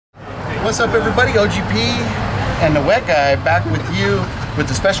What's up, everybody? OGP and the Wet Guy back with you with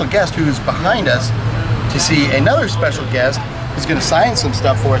the special guest who's behind us to see another special guest who's going to sign some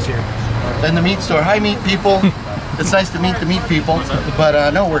stuff for us here in the meat store. Hi, meat people. It's nice to meet the meat people.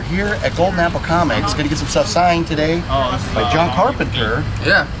 But no, we're here at Golden Apple Comics. Going to get some stuff signed today by John Carpenter.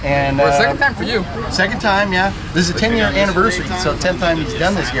 Yeah. And well, second time for you. Second time, yeah. This is a 10-year anniversary, so 10th time he's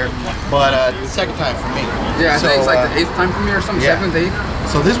done this year. But second time for me. Yeah, I think it's like the 8th time for me or something. Yeah. 7th, 8th.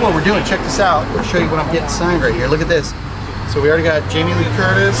 So this is what we're doing. Check this out. I'll show you what I'm getting signed right here. Look at this. So we already got Jamie Lee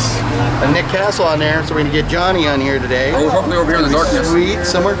Curtis and Nick Castle on there. So we're gonna get Johnny on here today. Oh, hopefully over here in the darkness. Sweet,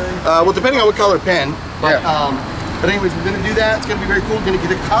 somewhere. Well, depending on what color pen. But, yeah. But anyways, we're gonna do that. It's gonna be very cool. We're gonna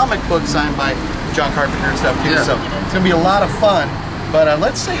get a comic book signed by John Carpenter and stuff too. Yeah. So it's gonna be a lot of fun. But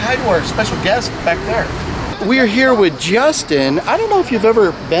let's say hi to our special guest back there. We're here with Justin. I don't know if you've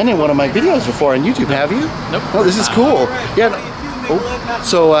ever been in one of my videos before on YouTube, have you? Nope. No, this is cool. Yeah. Oh,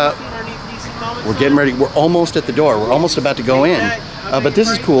 so we're getting ready. We're almost at the door. We're almost about to go in. But this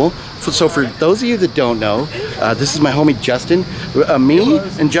is cool. So for those of you that don't know, this is my homie Justin. Me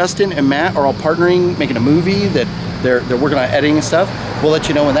and Justin and Matt are all partnering, making a movie that they're working on editing and stuff. We'll let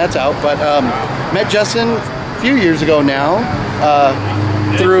you know when that's out. But met Justin a few years ago now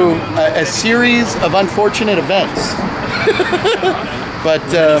through a series of unfortunate events. But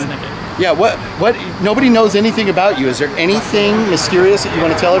yeah, what? Nobody knows anything about you. Is there anything mysterious that you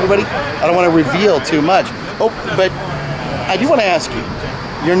want to tell everybody? I don't want to reveal too much. Oh, but I do want to ask you,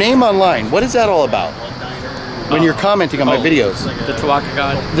 your name online, what is that all about? When you're commenting on my videos. The Tuaca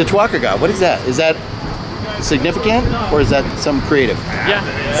God. The Tuaca God, what is that? Is that significant, or is that some creative? Yeah.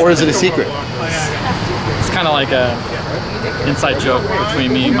 Or is it a secret? It's kind of like a inside joke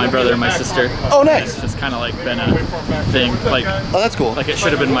between me, my brother, and my sister. Oh, nice. It's just kind of like been a thing. Like, oh, that's cool. Like it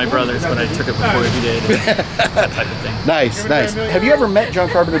should have been my brother's, but I took it before he did. That type of thing. Nice, nice. Have you ever met John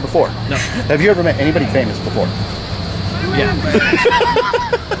Carpenter before? No. Have you ever met anybody famous before? Yeah.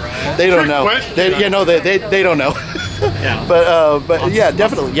 They don't know. They don't know. Yeah. But yeah,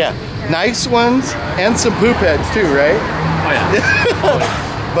 definitely, yeah. Nice ones and some poop heads too, right? Oh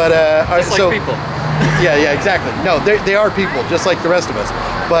yeah. But just like people. Yeah, exactly. No, they are people, just like the rest of us.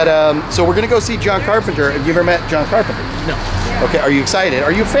 But so we're gonna go see John Carpenter. Have you ever met John Carpenter? No. Okay. Are you excited?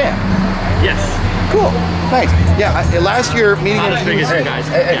 Are you a fan? Yes. Cool. Nice. Yeah. Last year meeting him. Guys.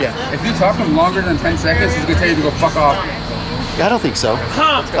 Yeah. If you talk to him longer than 10 seconds, he's gonna tell you to go fuck off. I don't think so.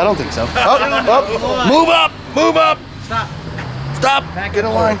 I don't think so. Move up! Move up! Stop! Get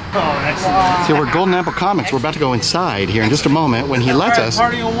in line. So we're Golden Apple Comics. We're about to go inside here in just a moment when he lets us.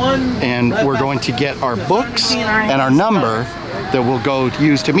 And we're going to get our books and our number that we'll go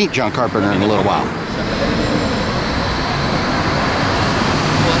use to meet John Carpenter in a little while.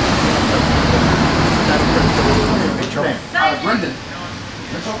 Brendan.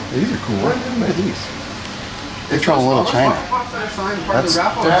 These are cool. Look at these. They're trying a little China. That's the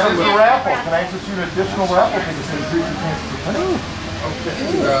raffle. Can I institute an additional raffle tickets to increase your chance to win?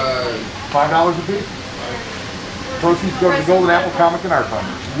 $5 a piece. Proceeds go to the Golden Apple Comic and Art Fund.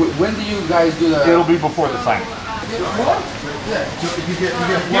 When do you guys do that? It'll be before the signing. Yeah. You get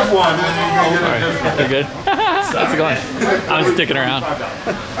one, and then you go get additional. You're good. How's it going? I was sticking around.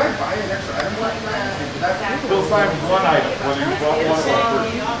 He'll sign one item, whether you bought one or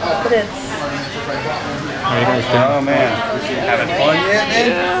three. How are you guys doing? Oh man, having fun yet, man?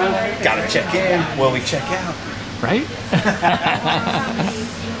 Yeah. Gotta check in while we check out. Right?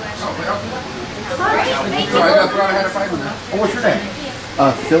 What's your name?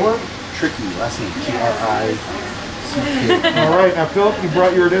 Philip Tricky, last name T-R-I-C-K. All right, now Philip, you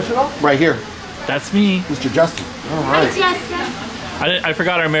brought your additional? Right here. That's me. Mr. Justin. All right. Hi, Justin. I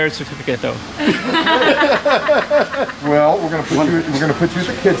forgot our marriage certificate though. Well, we're gonna put you at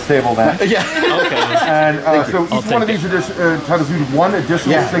the kids table now. Yeah. Okay. And so each one of these entitles you to one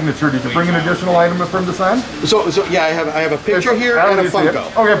additional signature. Did you bring an additional item from the sign? So yeah, I have a picture here and a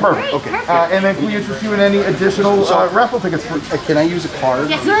Funko. Okay, perfect. Okay. And then can we interest you in any additional raffle tickets? Can I use a card?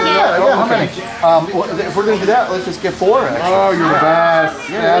 Yes, you Yeah, how many? Well, if we're gonna do that, let's just get 4. Actually. Oh, you're the best.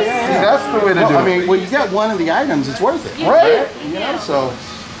 Yeah. See, that's the way to do it. I mean, well, you get one of the items, it's worth it. Right? You know, so.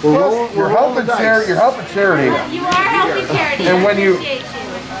 You're helping charity. You're helping charity. You are helping charity. And when you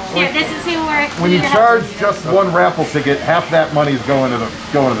here, this is who we're. when you charge just one raffle ticket, half that money is going to the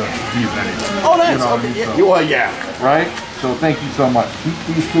fees anyway. Oh, nice. You know, Okay. so, Well, yeah. right. So thank you so much. Keep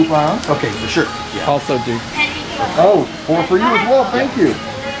these coupons. Okay, for sure. Yeah. Also do. Oh, 4 for you as well. Thank you.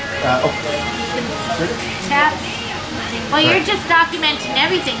 Tap. Well, you're just documenting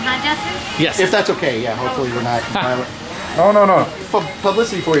everything, huh, Justin? Yes. If that's okay, yeah. Hopefully we're not violent. No.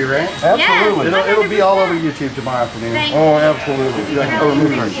 Publicity for you, right? Absolutely. It'll be all over YouTube tomorrow afternoon. Oh, absolutely.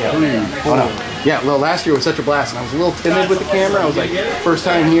 Yeah, well, last year was such a blast, and I was a little timid with the camera. I was like, first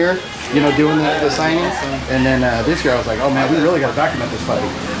time here, you know, doing the signings. And then this year I was like, oh man, we really got to document this fight.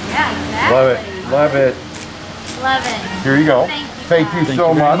 Yeah, exactly. Love it. Love it. Love it. Here you go. Thank you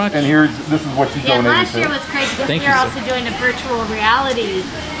so very much. much. And this is what you Yeah, donated last to. year was crazy because Thank we were you, also doing a virtual reality.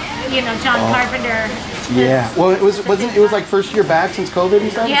 You know, John Carpenter. Yeah. Well, it was like first year back since COVID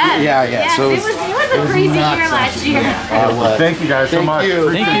and stuff. Yes. Yeah. Yes, So it was a crazy year last year. Thank you guys so much.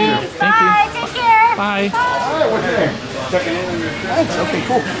 Thank you. Bye. Take care. Bye. What's your name? Checking in on your friends. Okay,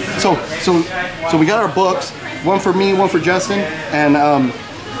 cool. So we got our books. One for me, one for Justin, and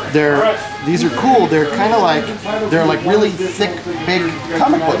these are cool. They're kind of like really thick, big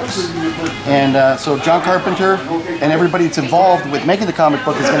comic books. And so John Carpenter and everybody that's involved with making the comic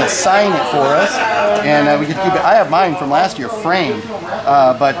book is going to sign it for us, and we get to keep it. I have mine from last year framed,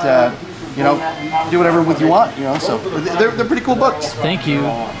 but you know, do whatever with you want. You know, so they're pretty cool books. Thank you.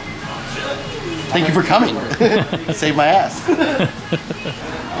 Thank you for coming. Save my ass.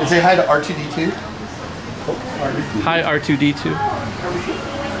 And say hi to R2D2. Hi, R2D2.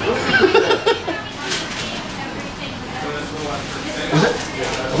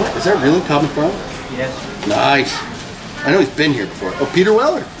 Is that really Tommy Brown? Yes. Nice. I know he's been here before. Oh, Peter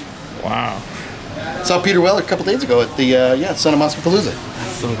Weller. Wow. Saw Peter Weller a couple days ago at the Son of Monsterpalooza.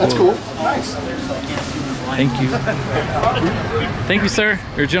 That's cool. Nice. Thank you. Thank you, sir.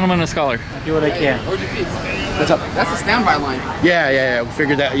 You're a gentleman and a scholar. Do what I can. What's up? That's a standby line. Yeah. We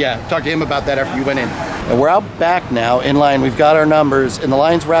figured that. Yeah, talked to him about that after you went in. And we're out back now in line. We've got our numbers, and the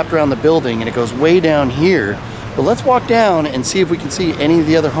line's wrapped around the building, and it goes way down here. But let's walk down and see if we can see any of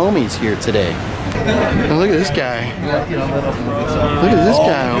the other homies here today. Oh, look at this guy. Look at this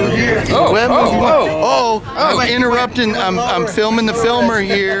guy over here. I'm interrupting. I'm filming the filmer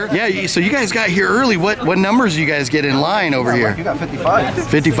here. Yeah, so you guys got here early. What numbers you guys get in line over here? You got 55.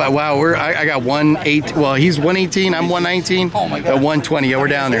 55. Wow, I got 118. Well, he's 118. I'm 119. Oh my God. At 120. Yeah, we're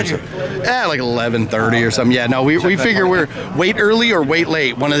down there. So, like 11:30 or something. Yeah, no, we figure we're wait early or wait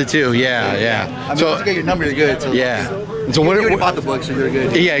late. One of the two. Yeah. I mean, So once you get your number, you're good. So yeah. So what? You already bought the book, so you're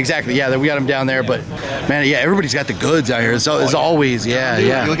good. Yeah, exactly. Yeah, we got them down there. But man, yeah, everybody's got the goods out here. So as always, yeah.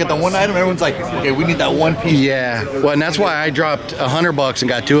 You look at the one item, everyone's like, okay, we need that one piece. Yeah. Well, and that's why I dropped $100 and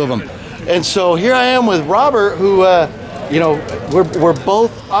got 2 of them. And so here I am with Robert, who, you know, we're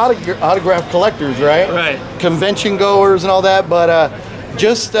both autograph collectors, right? Right. Convention goers and all that. But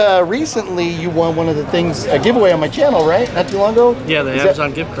just recently, you won one of the things, a giveaway on my channel, right? Not too long ago. Yeah, the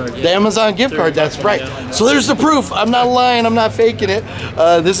Amazon gift card. The Amazon gift card, that's right. So there's the proof. I'm not lying. I'm not faking it.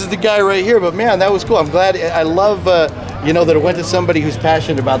 This is the guy right here. But man, that was cool. I'm glad. I love, you know, that it went to somebody who's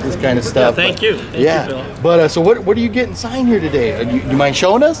passionate about this kind of stuff. Thank you. Thank you, Bill. But so what are you getting signed here today? You mind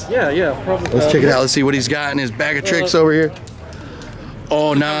showing us? Yeah, probably. Let's check it out. Let's see what he's got in his bag of tricks over here.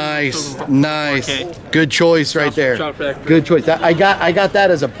 Oh, nice. Good choice right there. Good choice. I got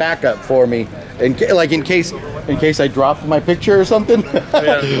that as a backup for me, in case I dropped my picture or something.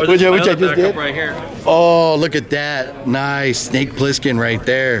 which I just did. Right here. Oh, look at that. Nice. Snake Plissken right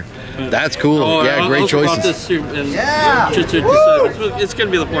there. That's cool. Yeah, great choices. It's going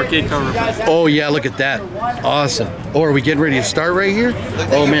to be the 4K cover. Oh, yeah, look at that. Awesome. Oh, are we getting ready to start right here?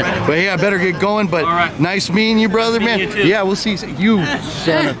 Oh, man. But hey, I better get going, but nice meeting you, brother, man. You too. Yeah, we'll see you,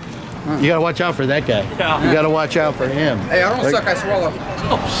 son of... You gotta watch out for that guy. Yeah. You gotta watch out for him. Hey, I don't suck, I swallow.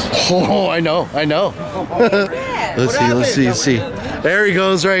 Oh, I know. Let's see. There he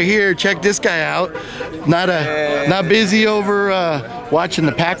goes right here. Check this guy out. Not busy over watching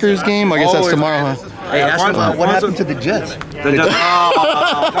the Packers game. I guess that's tomorrow, huh? Hey, what happened to the Jets? That's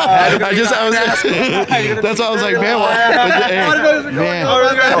why I was like, man,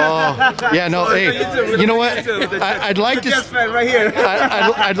 yeah, no, hey, you know what? I'd like to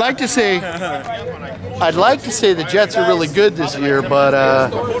say the Jets are really good this year, but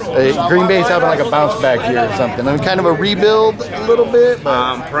Green Bay's having like a bounce back year or something. I mean, kind of a rebuild a little bit. But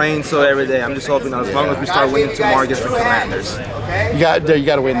I'm praying so every day. I'm just hoping that as long as we start winning tomorrow against the Commanders. You got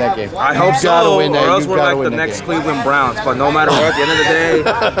to win that game. I hope so, or else we're like the next Cleveland Browns. But no matter what, at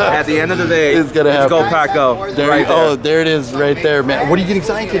the end of the day, it's gonna happen. Go Pack Go. There it is right there, man. What are you getting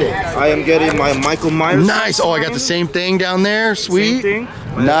signed today? I am getting my Michael Myers. Nice. Oh, I got the same thing down there. Sweet. Same thing.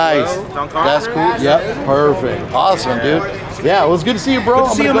 Nice. That's cool. Yep. Perfect. Awesome, dude. Yeah, well, it's good to see you, bro.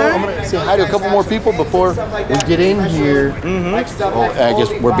 I'm gonna say hi to a couple more people before we get in here. Oh, I guess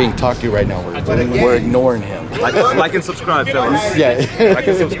we're being talked to right now. We're ignoring him. Like and subscribe, fellas. Yeah. Like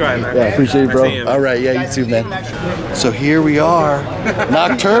and subscribe, man. Yeah, appreciate it, bro. All right, yeah, you too, man. So here we are,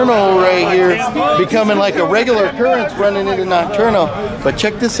 Nokterno right here, becoming like a regular occurrence running into Nokterno. But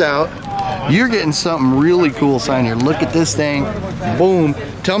check this out. You're getting something really cool signed here. Look at this thing. Boom.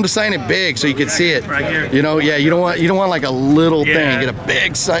 Tell them to sign it big so you can see it. Right here. You know, yeah, you don't want like a little thing. Get a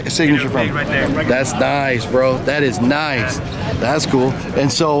big signature from it. Right there. That's nice, bro. That is nice. That's cool.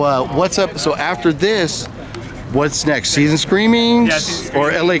 And so what's up? So after this, what's next? Season screenings? Yeah, season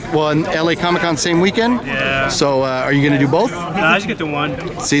screenings. Or LA, well, LA Comic-Con same weekend? Yeah. So are you gonna do both? I just get the one.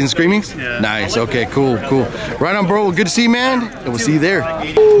 Season screenings? Yeah. Nice. Okay, cool. Right on, bro. Good to see you, man. And we'll see you there.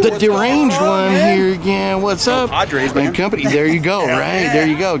 The deranged one here again. What's up? Padres, man. And company. There you go. Right. There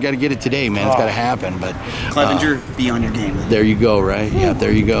you go. Got to get it today, man. It's got to happen. But Clevenger, be on your game. there you go. Right. Yeah.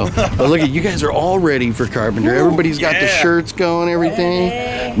 There you go. But look at you guys are all ready for Carpenter. Everybody's got the shirts going.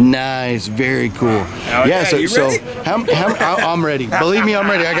 Everything. Nice. Very cool. Yeah. So I'm ready. Believe me, I'm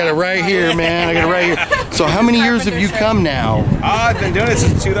ready. I got it right here, man. I got it right here. So how many years have you come now? I've been doing it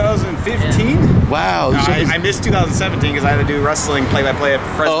since 2015. Wow. I missed 2017 because I had to do wrestling play-by-play at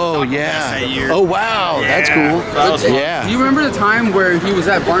Fresno. Oh yeah. That year. Oh wow. That's cool. That was fun. Yeah. Do you remember the time where he was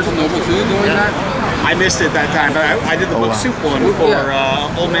at Barnes & Noble too doing that? I missed it that time, but I did the book soup one for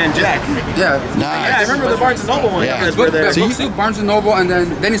Old Man Jack. Yeah. Nice. Yeah, I remember the Barnes & Noble one. Yeah. Yeah, Book So you- soup, Barnes & Noble, and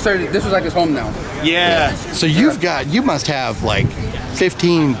then he started. This was like his home now. yeah. So you must have like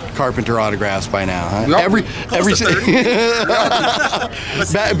 15 Carpenter autographs by now, huh? Yep. Every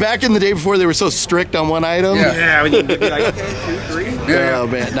back in the day before they were so strict on one item. Yeah, when you be like, okay, 2, 3. Oh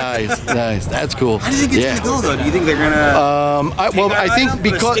man, nice. That's cool. How do you think it's gonna go though? Do you think they're gonna? I think put a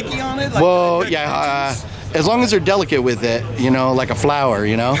because sticky on it? Like, well, yeah. As long as they're delicate with it, you know, like a flower,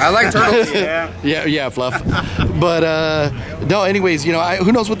 you know. I like turtles. Yeah, fluff. But no, anyways, you know,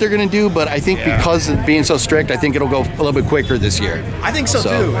 who knows what they're gonna do? But I think because of being so strict, I think it'll go a little bit quicker this year. I think so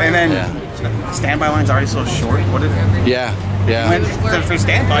too. And then standby line's already so short. What if? Yeah. When for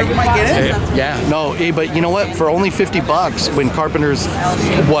standby, you might get in. Yeah, no, but you know what? For only $50, when Carpenter's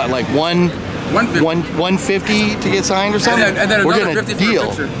what, like 150 to get signed or something, And then we're another gonna 50 for a deal.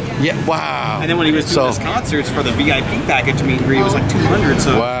 picture. Yeah, wow. And then when he was doing his concerts for the VIP package meet and greet, it was like 200.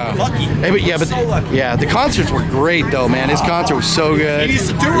 So lucky. Hey, but so lucky. yeah, the concerts were great though, man. His concert was so good. He needs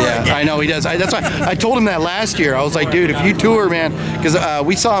to tour Yeah, again. I know he does. That's why I told him that last year. I was like, dude, if you tour, man, because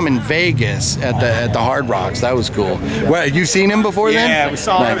we saw him in Vegas at the Hard Rocks. That was cool. Well, you seen him before then? Yeah, we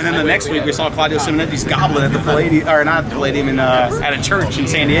saw him, and then the next week we saw Claudio Simonetti's Goblin at the Palladium, or not the Palladium, at a church in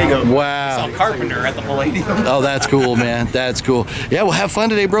San Diego. Wow. We saw Carpenter at the Palladium. Oh, that's cool, man. That's cool. Yeah, well, have fun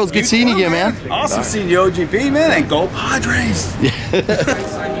today, bro. It's good seeing you again, man. Awesome seeing you, OGP, man, and go Padres.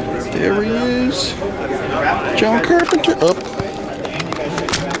 There he is. John Carpenter. Up.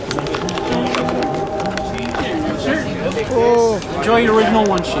 Oh, enjoy your original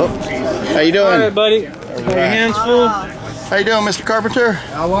one sheet. How you doing? All right, buddy. Your hands full. How you doing, Mr. Carpenter?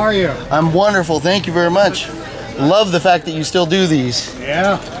 How are you? I'm wonderful. Thank you very much. Love the fact that you still do these.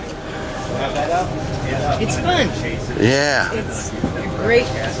 Yeah. It's fun. Yeah. It's great.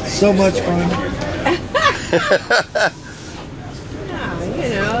 So much fun. You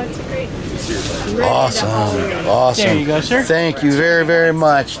know, it's great. Awesome. Awesome. There you go, sir. Thank you very, very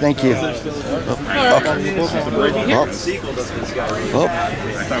much. Thank you. Okay. Oh. Oh.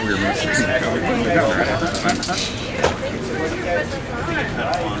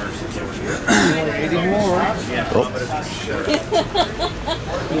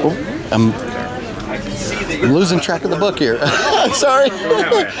 I'm losing track of the book here. Sorry.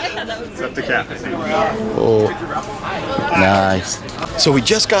 Oh, nice. So we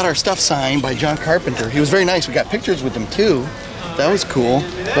just got our stuff signed by John Carpenter. He was very nice. We got pictures with him too. That was cool.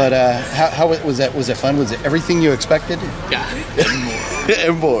 But how was that? Was it fun? Was it everything you expected? Yeah.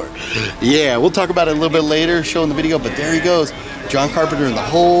 And more. Yeah, we'll talk about it a little bit later, showing the video. But there he goes, John Carpenter and the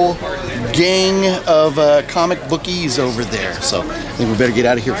whole gang of comic bookies over there. So I think we better get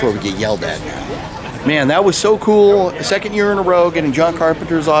out of here before we get yelled at. Man, that was so cool. Second year in a row getting John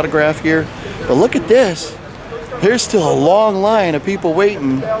Carpenter's autograph here. But look at this. There's still a long line of people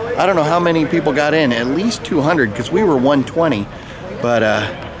waiting. I don't know how many people got in. At least 200 because we were 120. But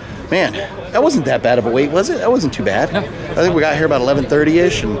man, that wasn't that bad of a wait, was it? That wasn't too bad. No. I think we got here about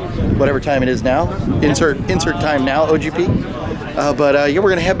 11:30ish, and whatever time it is now. Insert time now, OGP. But yeah, we're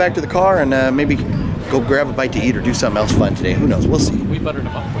gonna head back to the car and maybe go grab a bite to eat or do something else fun today. Who knows? We'll see. We buttered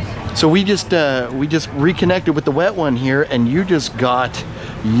them up. So we just reconnected with the wet one here, and you just got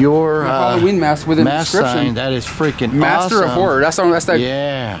your Halloween mask with an mask inscription. sign. That is freaking Master awesome. of Horror. That's like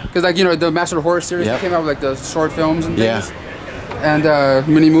yeah. Because like the Master of Horror series came out with like the short films and things. Yeah. And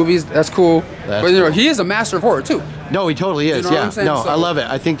mini movies. That's cool. That's but you know cool. he is a master of horror too. No, he totally is. You know what Yeah. I'm saying? No, So- I love it.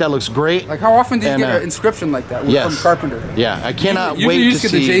 I think that looks great. Like how often do you And, get an inscription like that yes. from Carpenter? Yeah, I cannot you wait can to just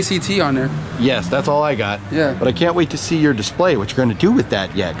get see. the JCT on there. Yes, that's all I got. Yeah. But I can't wait to see your display. What you're going to do with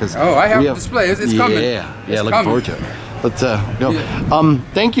that yet? Because Oh, I have a display. It's coming. Yeah, It's looking coming. forward to it. Let's go. Yeah.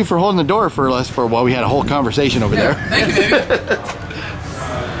 Thank you for holding the door for us for while we had a whole conversation over there. Thank you, baby.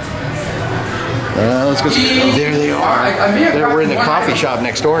 Let's go. There they are. I may have We're in the gotten coffee one shop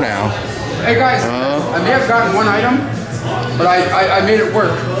next door now. Hey guys, I may have gotten one item, but I made it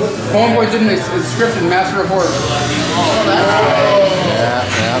work. Homeboy did an inscription, Master of Horror.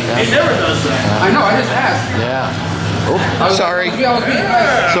 Yeah. He never does that. I know, I just asked. Yeah. Oh, sorry. I was being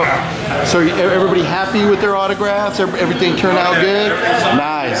nice. So everybody happy with their autographs? Everything turned out good?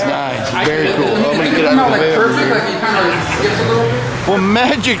 Nice. Very cool. I'm gonna get out of the way. Perfect, like he kind of skips a little. Well,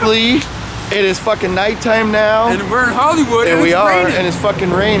 magically, it is fucking nighttime now. And we're in Hollywood, and we it's are, raining. and it's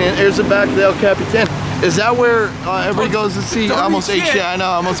fucking raining. There's the back of the El Capitan. Is that where everybody goes to see? I almost ate shit. I know,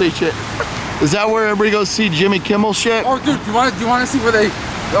 I almost ate shit. Is that where everybody goes to see Jimmy Kimmel shit? Oh, dude, do you want to see where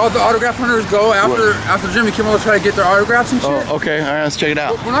all the autograph hunters go after Jimmy Kimmel try to get their autographs and shit? Oh, okay. All right, let's check it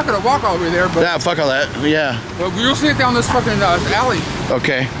out. We're not gonna walk all the way there, but Yeah, fuck all that. Yeah. but you'll see it down this fucking alley.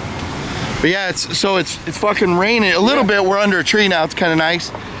 Okay. But yeah, it's fucking raining a little bit. We're under a tree now. It's kind of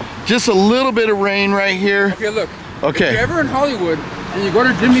nice. Just a little bit of rain right here. Okay, look. Okay. If you're ever in Hollywood and you go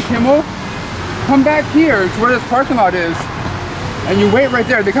to Jimmy Kimmel, come back here to where this parking lot is, and you wait right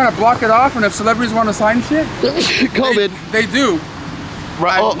there. They kind of block it off, and if celebrities want to sign shit, COVID. they do.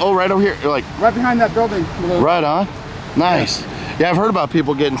 Right. Oh, right over here. Like Right behind that building. right on. Nice. Yeah, I've heard about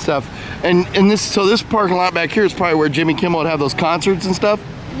people getting stuff. And this parking lot back here is probably where Jimmy Kimmel would have those concerts and stuff.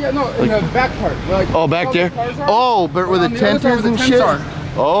 Yeah, no, in the back part. Like, Oh, back there. Oh, but where the on the other tent side is where and the shit. tents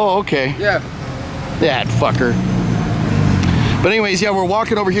Oh, okay. Yeah. That fucker. But anyways, yeah, we're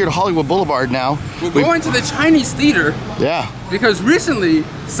walking over here to Hollywood Boulevard now. We're going to the Chinese theater Yeah. because recently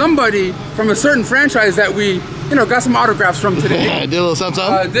somebody from a certain franchise that we, got some autographs from today, Did a little something.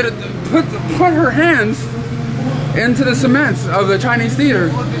 put her hands into the cement of the Chinese theater.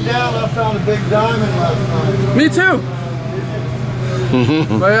 Looking down, I found a big diamond last night. Me too.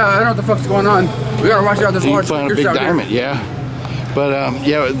 But yeah, I don't know what the fuck's going on. We gotta watch out this You large find a figures big out here. diamond, yeah. But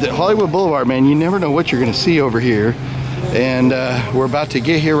yeah, the Hollywood Boulevard, man, you never know what you're gonna see over here. And we're about to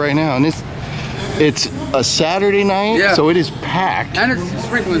get here right now, and it's a Saturday night, so it is packed. And it's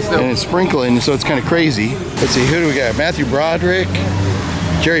sprinkling still. And it's sprinkling, so it's kind of crazy. Let's see, who do we got? Matthew Broderick,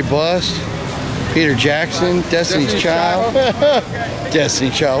 Jerry Bust, Peter Jackson, Destiny's Child.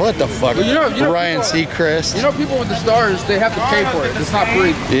 Destiny's Child, what the fuck? Well, you know Ryan people- Seacrest. People with the stars, they have to pay for it. It's not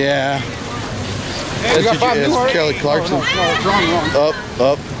free. Yeah. You got Bob That's Newhart? Kelly Clarkson. Wrong.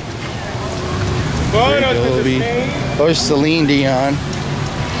 Up. There's Celine Dion.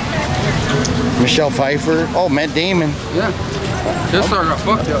 Michelle Pfeiffer. Oh, Matt Damon. Yeah. This star got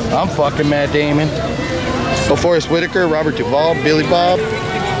fucked up. I'm fucking Matt Damon. Oh, Forrest Whitaker, Robert Duvall, Billy Bob.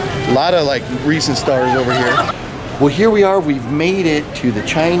 A lot of like recent stars over here. Well, here we are. We've made it to the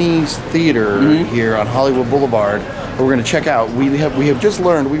Chinese Theater here on Hollywood Boulevard. We're going to check out. We have just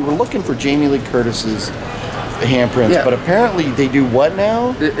learned we were looking for Jamie Lee Curtis's handprints, but apparently they do what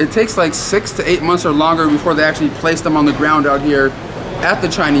now? It takes like 6 to 8 months or longer before they actually place them on the ground out here at the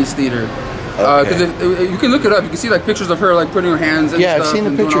Chinese Theater. Because you can look it up, you can see like pictures of her like putting her hands in stuff. I've seen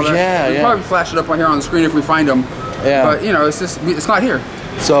the pictures. We'll probably flash it up on here on the screen if we find them. Yeah. But it's not here.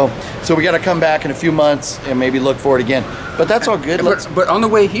 So we got to come back in a few months and maybe look for it again. But that's all good. But on the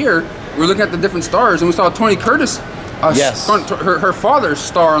way here, we're looking at the different stars, and we saw Tony Curtis. Yes. Her father's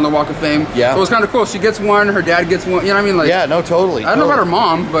star on the Walk of Fame. Yeah. It was kind of cool. She gets one, her dad gets one. You know what I mean? Like. Yeah. No. Totally. I don't know about her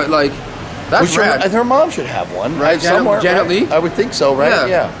mom, but like, that's rad. Her mom should have one, right? Janet Leigh? I would think so, right?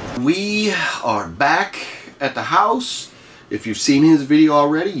 Yeah. We are back at the house. If you've seen his video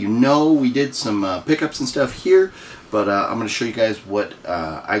already, you know we did some pickups and stuff here. But I'm going to show you guys what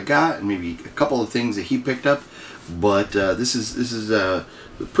I got and maybe a couple of things that he picked up. But this is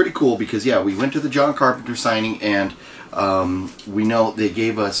pretty cool because we went to the John Carpenter signing, and we know they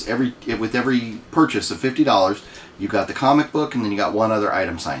gave us with every purchase of $50, you got the comic book and then you got one other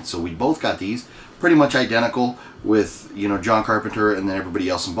item signed. So we both got these pretty much identical with John Carpenter and then everybody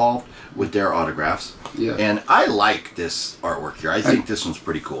else involved with their autographs. Yeah. And I like this artwork here. I think this one's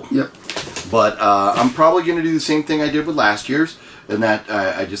pretty cool. Yep. But I'm probably going to do the same thing I did with last year's, and that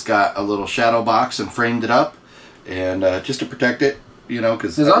I just got a little shadow box and framed it up, and just to protect it, you know,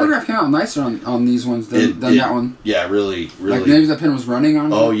 because his autograph came out nicer on these ones than that one. Yeah, really. Like maybe the pen was running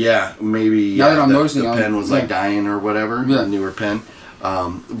on it. Oh yeah, maybe. Now that I'm noticing, the pen was like dying or whatever. Yeah. A newer pen.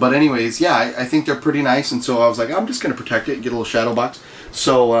 But anyways, yeah, I think they're pretty nice, and so I was like, I'm just gonna protect it, get a little shadow box.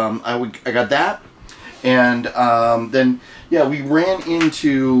 So I got that, and then yeah, we ran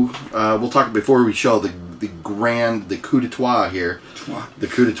into. We'll talk before we show the coup de trois here. The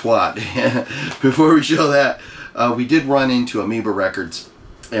coup de trois. Before we show that, we did run into Amoeba Records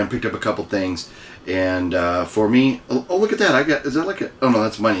and picked up a couple things. And for me, oh look at that! Is that like a? Oh no,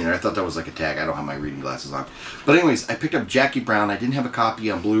 that's money in there. I thought that was like a tag. I don't have my reading glasses on. But anyways, I picked up Jackie Brown. I didn't have a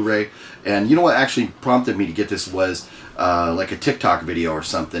copy on Blu-ray, and you know what actually prompted me to get this was like a TikTok video or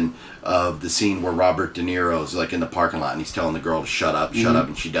something of the scene where Robert De Niro's like in the parking lot and he's telling the girl to shut up,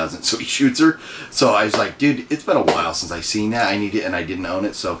 and she doesn't, so he shoots her. So I was like, dude, it's been a while since I seen that. I need it, and I didn't own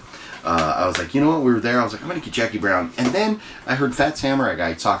it, so. I was like, you know what, we were there, I was like, I'm going to get Jackie Brown. And then I heard Fat Samurai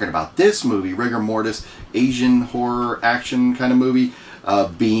Guy talking about this movie, Rigor Mortis, Asian horror action kind of movie,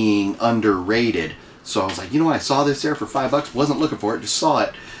 being underrated. So I was like, you know what, I saw this there for $5, wasn't looking for it, just saw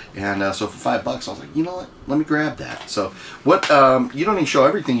it. And so for $5, I was like, you know what, let me grab that. So what, you don't need to show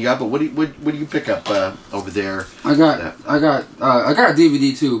everything you got, but what do you pick up over there? I got a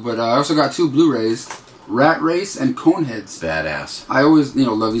DVD too, but I also got 2 Blu-rays. Rat Race and Coneheads. Badass. I always,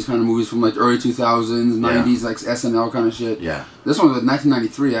 love these kind of movies from like early 2000s, 90s, like SNL kind of shit. Yeah. This one was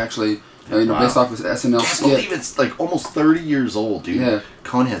 1993 actually. Based off of SNL skit. I believe it's like almost 30 years old, dude. Yeah.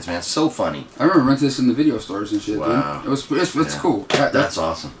 Coneheads, man, so funny. I remember renting this in the video stores and shit. Wow. Dude. It's cool. That's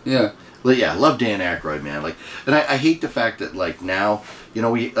awesome. Yeah. But yeah, I love Dan Aykroyd, man. Like, and I hate the fact that like now,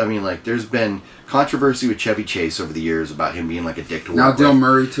 there's been controversy with Chevy Chase over the years about him being like a dick to work now with. Bill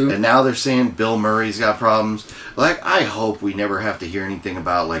Murray too. And now they're saying Bill Murray's got problems. Like, I hope we never have to hear anything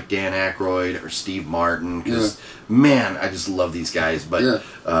about like Dan Aykroyd or Steve Martin, because man, I just love these guys. But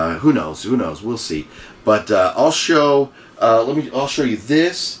who knows? Who knows? We'll see. But I'll show. I'll show you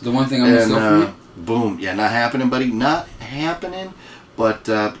this. The one thing I'm gonna steal from you. Boom. Yeah, not happening, buddy. Not happening. But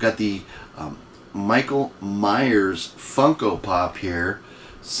got the Michael Myers Funko Pop here,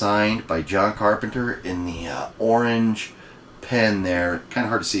 signed by John Carpenter in the orange pen there. Kind of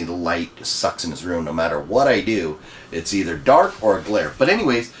hard to see. The light just sucks in his room. No matter what I do, it's either dark or a glare. But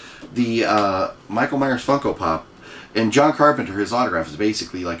anyways, the Michael Myers Funko Pop, and John Carpenter, his autograph is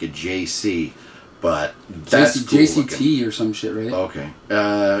basically like a JC. But that's cool JCT looking. or some shit, right? Okay.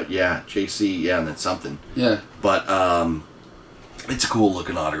 Yeah, JC. Yeah, and then something. Yeah. But it's a cool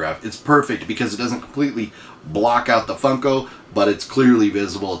looking autograph. It's perfect because it doesn't completely block out the Funko, but it's clearly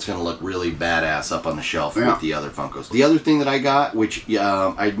visible. It's going to look really badass up on the shelf with the other Funkos. The other thing that I got, which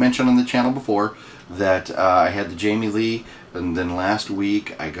I mentioned on the channel before, that I had the Jamie Lee, and then last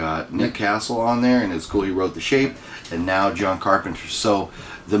week I got Nick Castle on there, and it's cool he wrote the shape, and now John Carpenter. So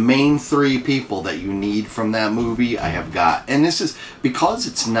the main 3 people that you need from that movie I have got. And this is, because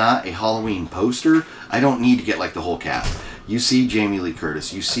it's not a Halloween poster, I don't need to get like the whole cast. You see Jamie Lee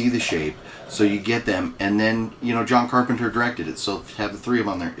Curtis, you see the shape, so you get them, and then John Carpenter directed it, so to have the 3 of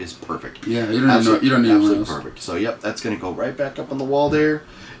them on there is perfect. Yeah, you don't need absolutely perfect. So yep, that's gonna go right back up on the wall there,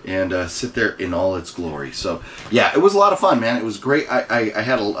 and sit there in all its glory. So yeah, it was a lot of fun, man. It was great. I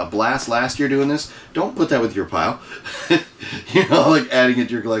had a blast last year doing this. Don't put that with your pile, like adding it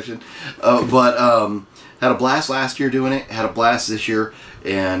to your collection. But had a blast last year doing it. Had a blast this year,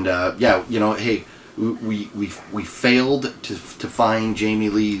 and yeah, hey. We failed to find Jamie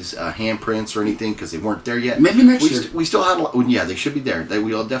Lee's handprints or anything because they weren't there yet. Maybe next year. We still had a lot. Yeah, they should be there.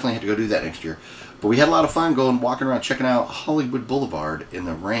 We'll definitely have to go do that next year. But we had a lot of fun walking around, checking out Hollywood Boulevard in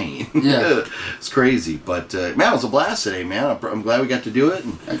the rain. Yeah, it's crazy. But man, it was a blast today, man. I'm glad we got to do it.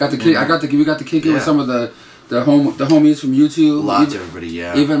 And, we got to kick it with some of the homies from YouTube. Lots of everybody,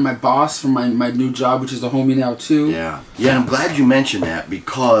 yeah. Even my boss from my new job, which is a homie now too. Yeah. Yeah, I'm glad you mentioned that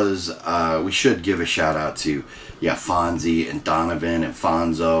because we should give a shout out to Fonzie and Donovan and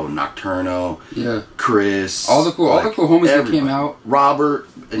Fonzo, Nokterno, Chris. All the cool homies that came out. Robert,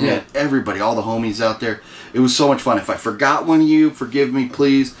 and everybody, all the homies out there. It was so much fun. If I forgot one of you, forgive me,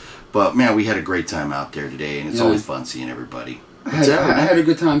 please. But man, we had a great time out there today, and it's always fun seeing everybody. I had a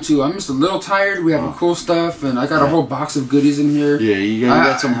good time too. I'm just a little tired. We have cool stuff, and I got a whole box of goodies in here. Yeah, you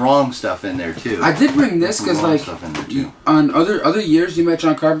got some wrong stuff in there too. I did bring this because, like, on other years you met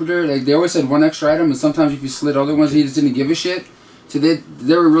John Carpenter, like they always said one extra item, and sometimes if you slid other ones, he just didn't give a shit. So they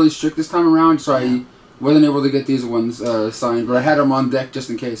were really strict this time around. So I wasn't able to get these ones signed, but I had them on deck just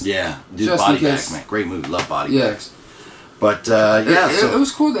in case. Yeah, dude, Body Bags, man, great movie. Love Body Bags. But it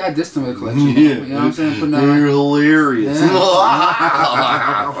was cool to add this to my collection. You know what I'm saying? You're hilarious. Yeah.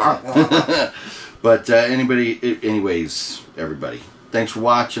 But anyways, everybody, Thanks for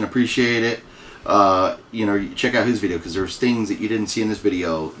watching. Appreciate it. You know, check out his video because there's things that you didn't see in this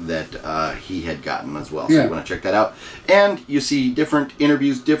video that he had gotten as well. So you want to check that out. And you see different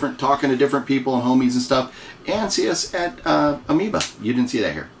interviews, talking to different people and homies and stuff. And see us at Amoeba. You didn't see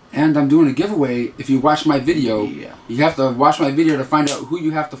that here. And I'm doing a giveaway. If you watch my video, you have to watch my video to find out who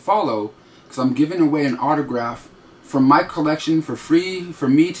you have to follow. Because I'm giving away an autograph from my collection for free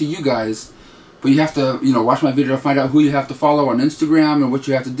from me to you guys. But you have to, you know, watch my video to find out who you have to follow on Instagram and what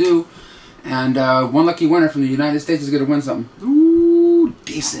you have to do. And one lucky winner from the United States is going to win something. Ooh,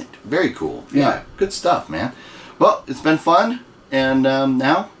 decent. Very cool. Yeah, good stuff, man. Well, it's been fun. And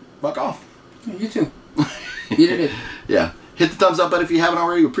now, fuck off. Yeah, you too. You did it. Yeah. Hit the thumbs up button if you haven't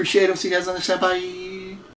already. We appreciate it. See you guys on the next time. Bye.